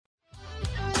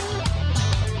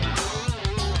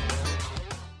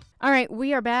All right,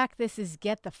 we are back. This is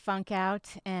Get the Funk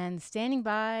Out, and standing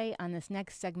by on this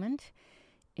next segment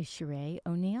is Sheree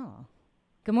O'Neill.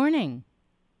 Good morning.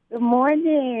 Good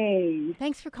morning.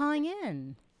 Thanks for calling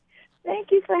in. Thank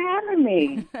you for having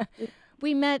me. It's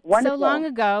We met so long wonderful.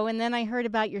 ago, and then I heard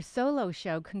about your solo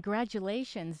show.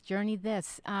 Congratulations, Journey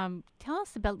This. Tell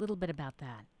us a little bit about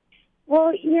that.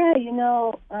 Well, yeah,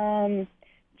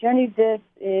 Journey This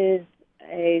is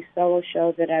a solo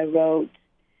show that I wrote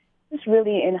just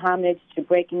really in homage to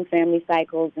breaking family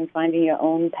cycles and finding your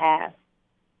own path.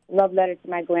 Love letter to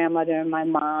my grandmother and my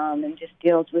mom, and just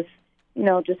deals with,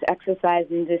 just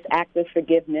exercising this act of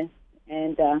forgiveness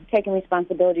and taking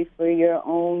responsibility for your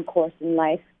own course in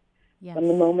life from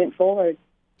the Yes, moment forward.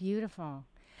 beautiful.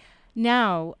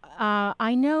 Now,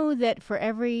 I know that for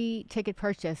every ticket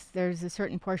purchase, there's a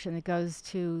certain portion that goes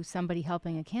to somebody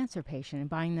helping a cancer patient and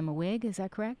buying them a wig. Is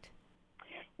that correct?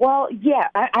 Well, yeah,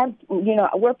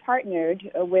 we're partnered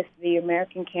with the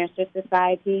American Cancer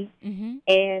Society Mm-hmm.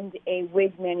 and a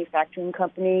wig manufacturing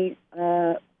company,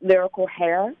 Lyrical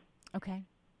Hair. Okay.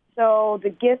 So the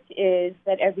gift is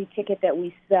that every ticket that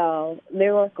we sell,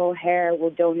 Lyrical Hair will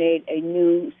donate a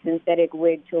new synthetic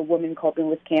wig to a woman coping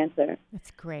with cancer.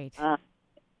 That's great. Uh,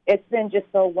 it's been just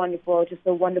so wonderful, just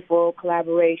a wonderful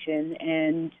collaboration,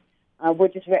 and we're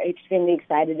just extremely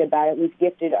excited about it. We've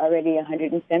gifted already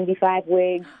 175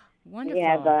 wigs. We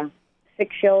have Wonderful.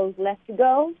 6 shows left to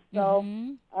go, so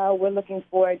Mm-hmm. we're looking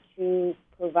forward to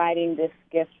providing this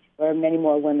gift for many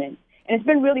more women. And it's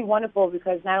been really wonderful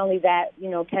because not only that,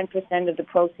 10% of the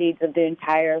proceeds of the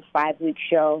entire 5-week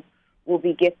show will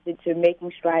be gifted to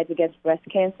Making Strides Against Breast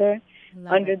Cancer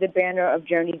Love under it. the banner of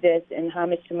Journey This in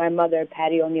homage to my mother,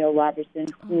 Patty O'Neill Robertson,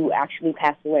 who Oh, actually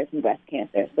passed away from breast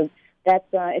cancer. So that's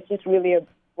it's just really a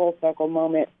full circle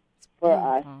moment it's for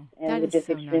us, beautiful. and That we're is just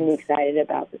so extremely nice. excited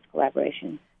about this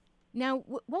collaboration. Now,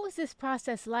 what was this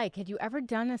process like? Had you ever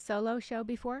done a solo show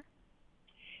before?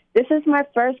 This is my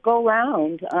first go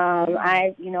round. Oh,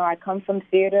 I come from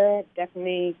theater,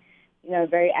 definitely, a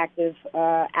very active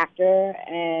actor,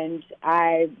 and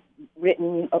I've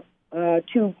written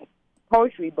 2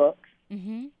 poetry books.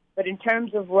 mm-hmm. But in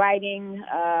terms of writing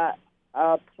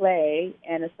a play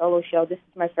and a solo show, this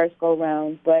is my first go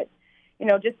round. But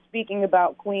just speaking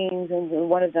about queens, and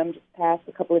one of them just passed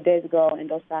a couple of days ago,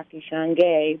 Indosaki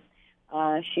Shange.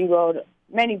 She wrote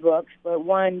many books, but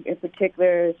one in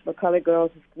particular is for colored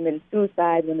girls who've committed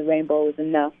suicide when the rainbow was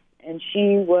enough. And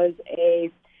she was a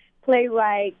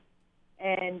playwright,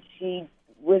 and she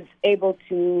was able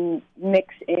to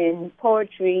mix in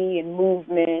poetry and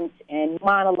movement and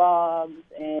monologues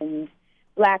and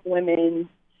black women,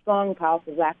 strong,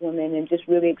 powerful black women, and just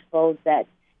really expose that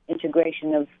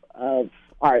integration of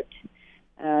art.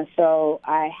 So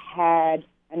I had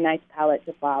a nice palette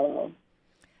to follow.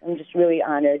 I'm just really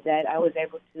honored that I was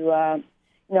able to,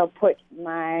 put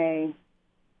my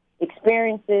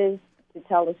experiences to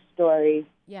tell a story,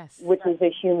 Yes. which is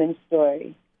a human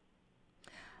story.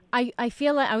 I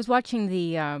feel like I was watching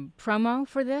the promo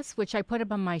for this, which I put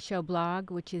up on my show blog,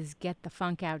 which is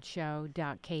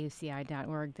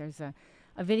getthefunkoutshow.kuci.org. There's a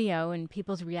video and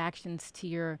people's reactions to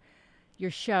your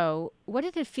show. What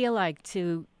did it feel like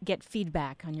to get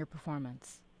feedback on your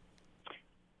performance?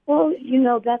 Well,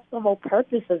 that's the whole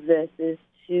purpose of this is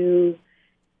to,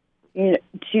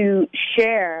 to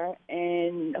share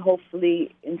and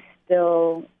hopefully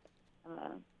instill uh,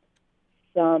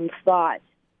 some thought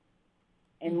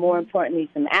and more Mm-hmm. importantly,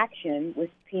 some action with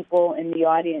people in the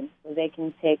audience so they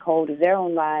can take hold of their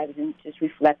own lives and just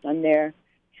reflect on their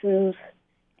truth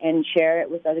and share it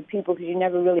with other people because you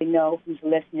never really know who's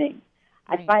listening.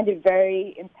 I Right. find it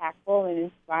very impactful and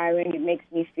inspiring. It makes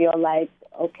me feel like,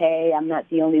 okay, I'm not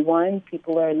the only one.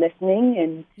 People are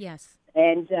listening, Yes.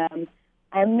 and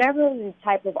I'm never the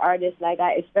type of artist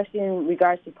especially in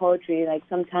regards to poetry. Like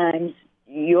sometimes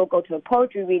you'll go to a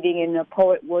poetry reading and a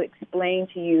poet will explain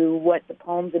to you what the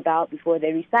poem's about before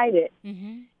they recite it.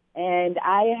 Mm-hmm. And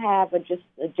I have just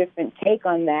a different take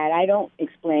on that. I don't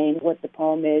explain what the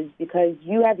poem is because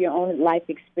you have your own life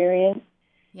experience,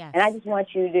 and I Yes. just want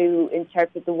you to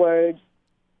interpret the words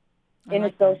I in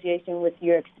like that. association with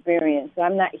your experience. So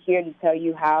I'm not here to tell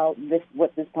you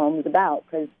what this poem is about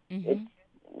because Mm-hmm.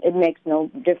 it makes no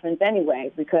difference anyway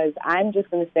because I'm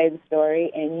just going to say the story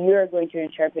and you're going to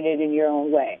interpret it in your own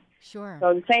way. Sure.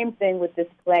 So the same thing with this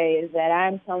play is that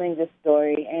I'm telling this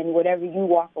story and whatever you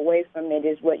walk away from it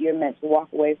is what you're meant to walk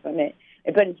away from it.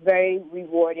 But it's very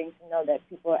rewarding to know that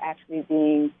people are actually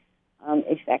being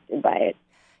affected by it.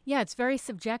 Yeah, it's very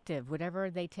subjective, whatever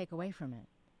they take away from it.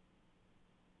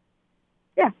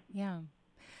 Yeah. Yeah.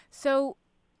 So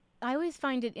I always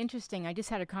find it interesting. I just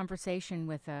had a conversation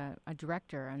with a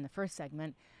director on the first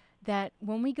segment, that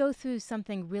when we go through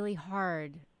something really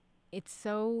hard, it's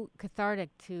so cathartic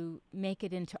to make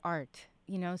it into art.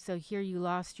 So here you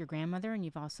lost your grandmother and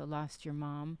you've also lost your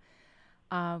mom.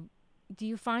 Uh, do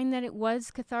you find that it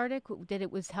was cathartic? That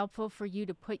it was helpful for you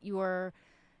to put your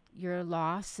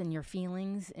loss and your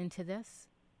feelings into this?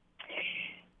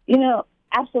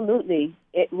 Absolutely.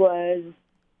 It was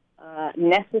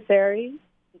necessary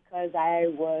because I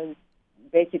was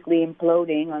basically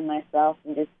imploding on myself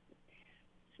and just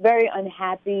very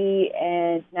unhappy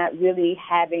and not really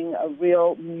having a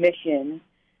real mission.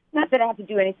 Not that I have to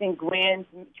do anything grand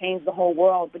to change the whole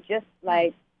world, but just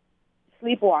like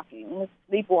sleepwalking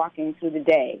through the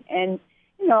day. And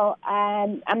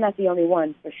I'm not the only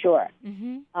one for sure.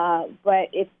 Mm-hmm. But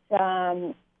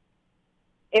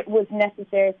it was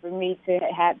necessary for me to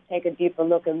take a deeper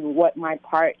look at what my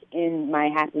part in my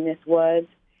happiness was,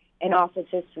 and also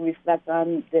just to reflect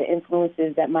on the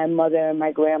influences that my mother and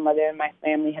my grandmother and my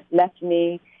family have left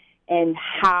me, and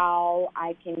how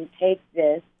I can take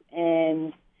this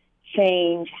and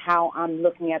change how I'm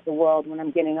looking at the world when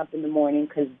I'm getting up in the morning,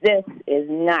 because this is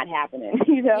not happening.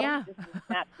 Yeah. This is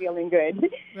not feeling good.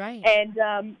 Right.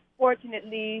 And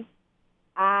fortunately,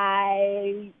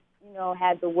 I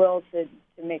had the will to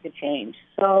make a change.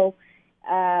 So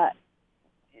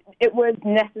it was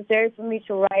necessary for me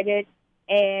to write it.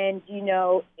 And,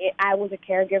 I was a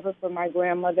caregiver for my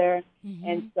grandmother. Mm-hmm.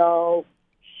 And so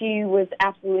she was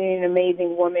absolutely an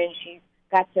amazing woman. She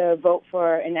got to vote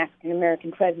for an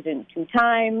African-American president 2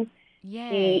 times. Yay.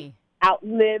 She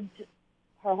outlived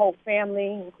her whole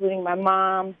family, including my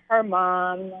mom,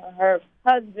 her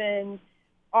husband,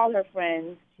 all her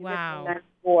friends. She Wow. lived to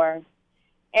 94.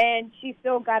 And she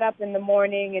still got up in the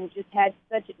morning and just had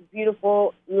such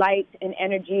beautiful light and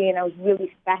energy, and I was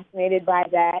really fascinated by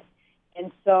that.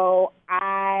 And so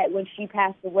when she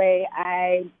passed away,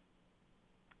 I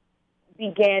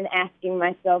began asking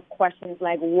myself questions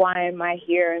like, why am I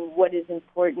here, and what is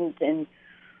important, and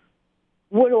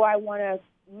what do I want to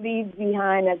leave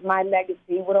behind as my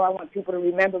legacy? What do I want people to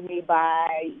remember me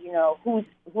by? Who's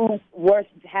worth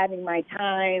having my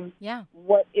time? Yeah.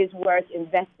 What is worth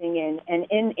investing in? And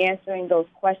in answering those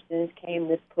questions came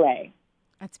this play.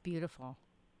 That's beautiful.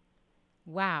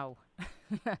 Wow.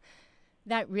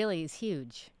 That really is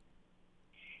huge.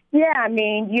 Yeah, I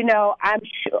mean, I'm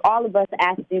sure all of us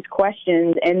ask these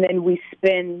questions, and then we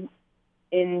spin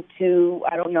into,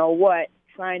 I don't know what,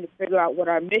 trying to figure out what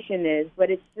our mission is. But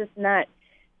it's just not,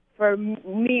 for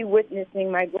me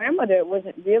witnessing my grandmother, it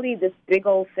wasn't really this big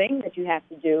old thing that you have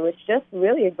to do. It's just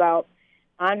really about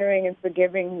honoring and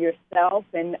forgiving yourself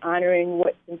and honoring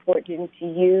what's important to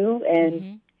you and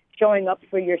Mm-hmm. showing up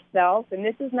for yourself. And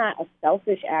this is not a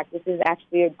selfish act. This is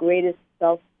actually a greatest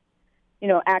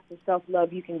act of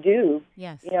self-love you can do.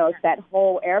 Yes. It's that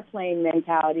whole airplane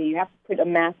mentality. You have to put a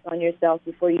mask on yourself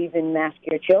before you even mask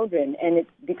your children. And it's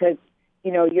because,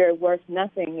 you're worth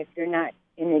nothing if you're not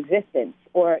in existence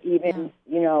or even,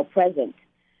 present.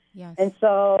 Yes. And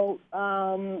so,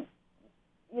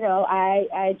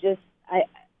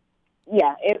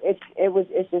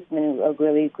 it's just been a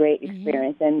really great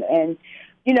experience. Mm-hmm. And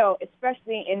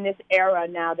especially in this era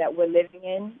now that we're living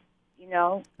in,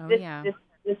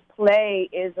 this play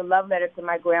is a love letter to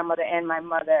my grandmother and my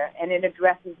mother, and it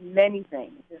addresses many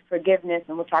things. It's forgiveness,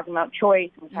 and we're talking about choice,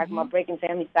 and we're talking about breaking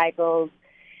family cycles.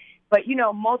 But,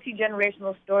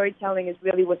 multi-generational storytelling is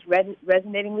really what's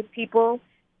resonating with people.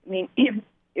 I mean,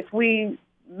 if we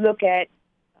look at,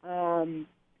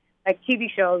 like TV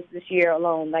shows this year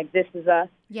alone, like This Is Us.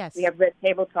 Yes. We have Red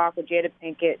Table Talk with Jada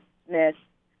Pinkett Smith.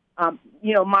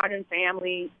 Modern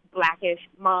Family, Blackish,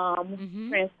 Mom,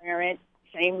 Transparent,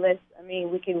 Shameless. I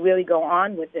mean, we can really go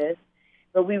on with this,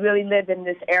 but we really live in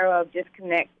this era of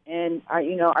disconnect, and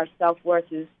our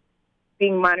self-worth is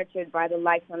being monitored by the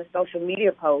likes on a social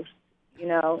media post,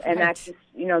 and that's just,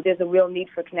 there's a real need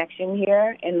for connection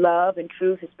here and love and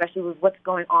truth, especially with what's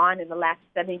going on in the last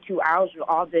 72 hours with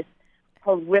all this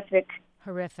horrific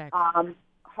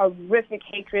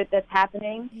hatred that's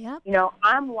happening. Yep.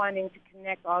 I'm wanting to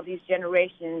connect all these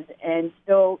generations and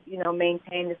still,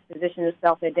 maintain this position of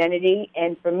self-identity.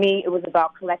 And for me, it was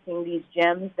about collecting these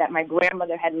gems that my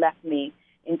grandmother had left me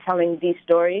in telling these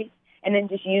stories, and then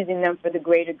just using them for the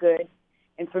greater good.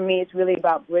 And for me, it's really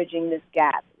about bridging this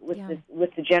gap with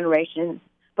the generations,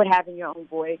 but having your own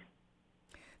voice.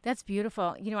 That's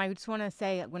beautiful. I just want to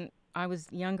say, when I was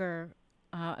younger,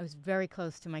 I was very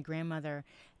close to my grandmother,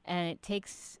 and it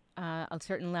takes a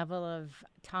certain level of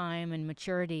time and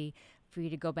maturity for you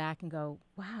to go back and go,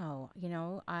 wow,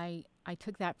 I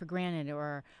took that for granted,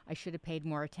 or I should have paid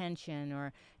more attention,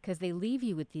 or because they leave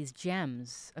you with these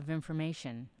gems of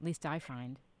information, at least I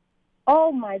find.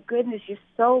 Oh my goodness, you're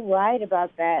so right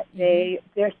about that.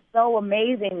 They're so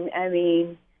amazing. I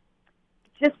mean,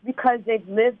 just because they've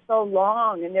lived so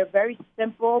long, and they're very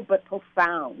simple but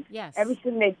profound. Yes.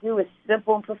 Everything they do is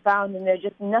simple and profound, and they're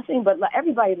just nothing but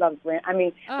everybody loves grand. I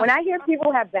mean, Oh, when I hear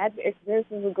people have bad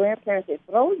experiences with grandparents, it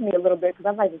throws me a little bit because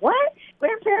I'm like, what?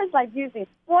 Grandparents like usually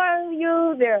spoil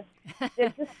you.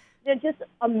 They're just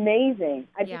amazing.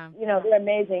 yeah. They're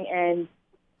amazing. And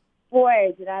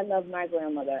boy, did I love my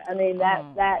grandmother. I mean, that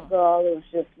Oh, girl was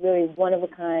just really one of a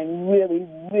kind, really,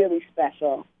 really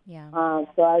special. yeah.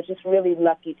 So I was just really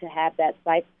lucky to have that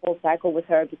full cycle with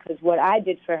her, because what I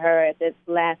did for her at this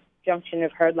last junction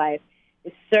of her life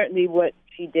is certainly what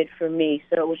she did for me.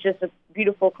 So it was just a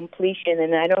beautiful completion,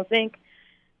 and I don't think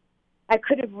I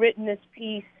could have written this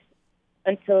piece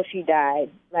until she died.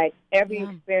 Like, every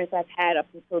Yeah. experience I've had up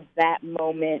until that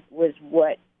moment was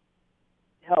what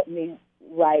helped me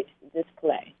write this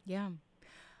play. Yeah.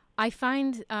 I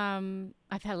find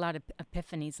I've had a lot of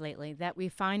epiphanies lately that we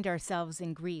find ourselves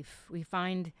in grief. We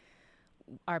find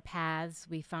our paths.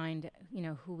 We find,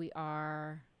 who we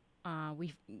are.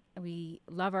 We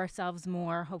love ourselves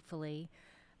more, hopefully.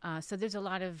 So there's a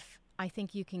lot of, I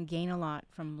think you can gain a lot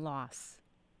from loss.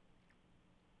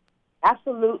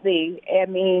 Absolutely. I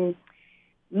mean,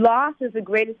 loss is the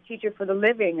greatest teacher for the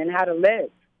living and how to live.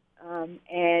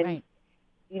 And Right.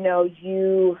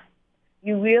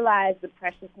 you realize the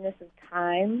preciousness of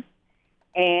time,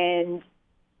 and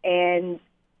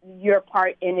your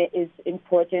part in it is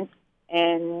important.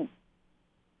 And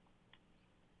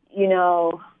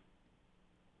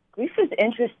grief is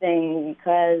interesting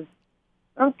because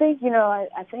I don't think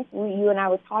I think you and I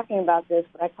were talking about this,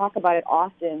 but I talk about it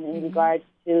often in Mm-hmm. regards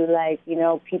to,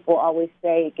 people always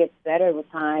say it gets better with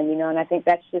time, and I think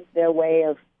that's just their way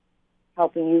of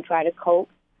helping you try to cope.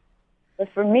 But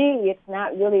for me, it's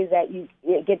not really that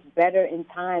it gets better in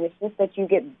time. It's just that you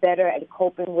get better at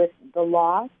coping with the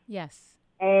loss. Yes.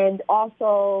 And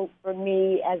also, for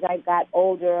me, as I got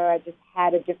older, I just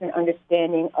had a different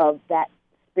understanding of that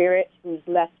spirit who's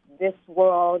left this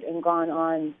world and gone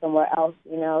on somewhere else.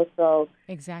 So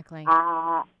Exactly.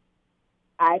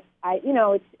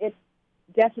 it's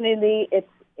definitely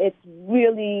it's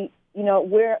really,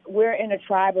 we're in a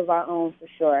tribe of our own for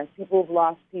sure. People have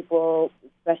lost people,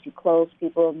 especially close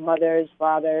people, mothers,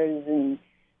 fathers, and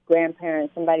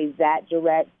grandparents. Somebody that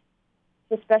direct.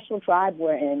 It's a special tribe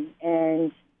we're in,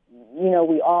 and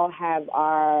we all have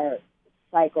our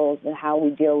cycles and how we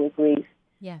deal with grief.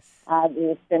 Yes.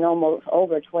 It's been almost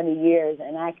over 20 years,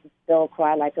 and I can still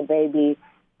cry like a baby,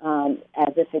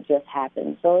 as if it just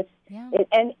happened. So Yeah.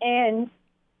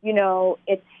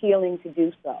 it's healing to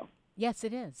do so, Yes,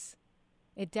 it is.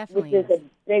 It which definitely is is. a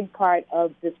big part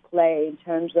of this play in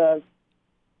terms of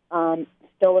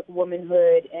stoic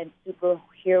womanhood and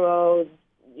superheroes.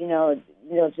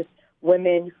 Just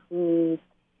women who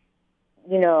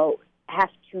have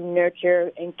to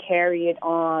nurture and carry it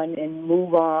on and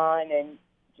move on and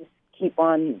just keep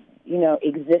on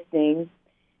existing,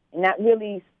 and not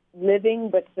really living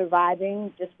but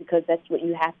surviving just because that's what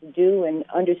you have to do. And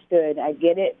understood, I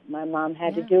get it. My mom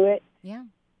had to Yeah. do it. Yeah.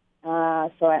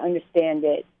 So I understand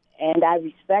it, and I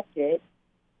respect it.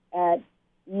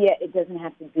 Yet it doesn't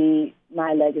have to be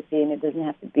my legacy, and it doesn't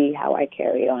have to be how I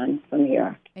carry on from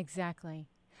here. Exactly.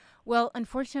 Well,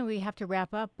 unfortunately, we have to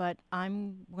wrap up, but I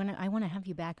want to have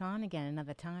you back on again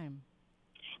another time.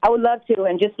 I would love to,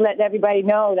 and just let everybody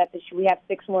know that we have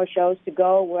 6 more shows to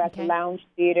go. We're at the Okay. Lounge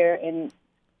Theater in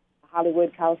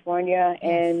Hollywood, California, Yes.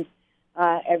 and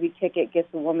every ticket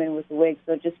gets a woman with a wig.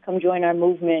 So just come join our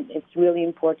movement. It's really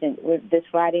important. We're this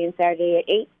Friday and Saturday at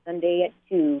 8, Sunday at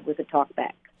 2 with a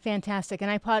talkback. Fantastic.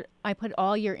 And I put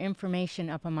all your information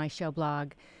up on my show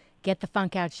blog,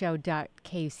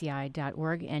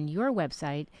 getthefunkoutshow.kuci.org, and your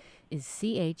website is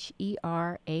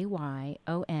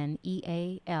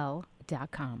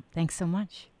CHERAYONEAL.com. Thanks so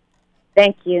much.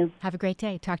 Thank you. Have a great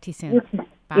day. Talk to you soon. You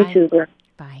Bye. too, girl.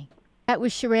 Bye. That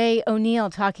was Sheree O'Neill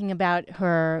talking about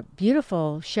her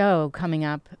beautiful show coming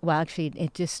up. Well, actually,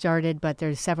 it just started, but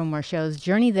there's several more shows.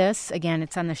 Journey This, again,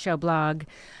 it's on the show blog.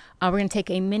 We're going to take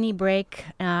a mini break.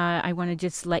 I want to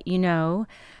just let you know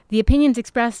the opinions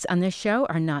expressed on this show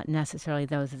are not necessarily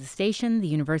those of the station, the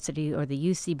university, or the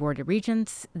UC Board of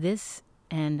Regents.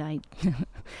 And I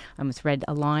almost read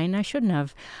a line I shouldn't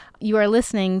have. You are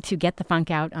listening to Get the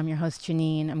Funk Out. I'm your host,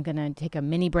 Janine. I'm going to take a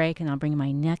mini break, and I'll bring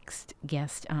my next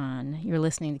guest on. You're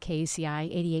listening to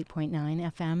KUCI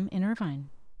 88.9 FM in Irvine.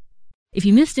 If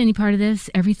you missed any part of this,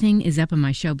 everything is up on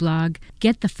my show blog,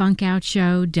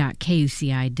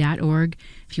 getthefunkoutshow.kuci.org.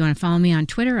 If you want to follow me on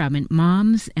Twitter, I'm at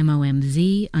moms,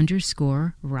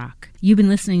 MOMZ_rock. You've been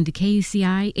listening to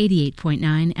KUCI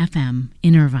 88.9 FM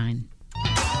in Irvine.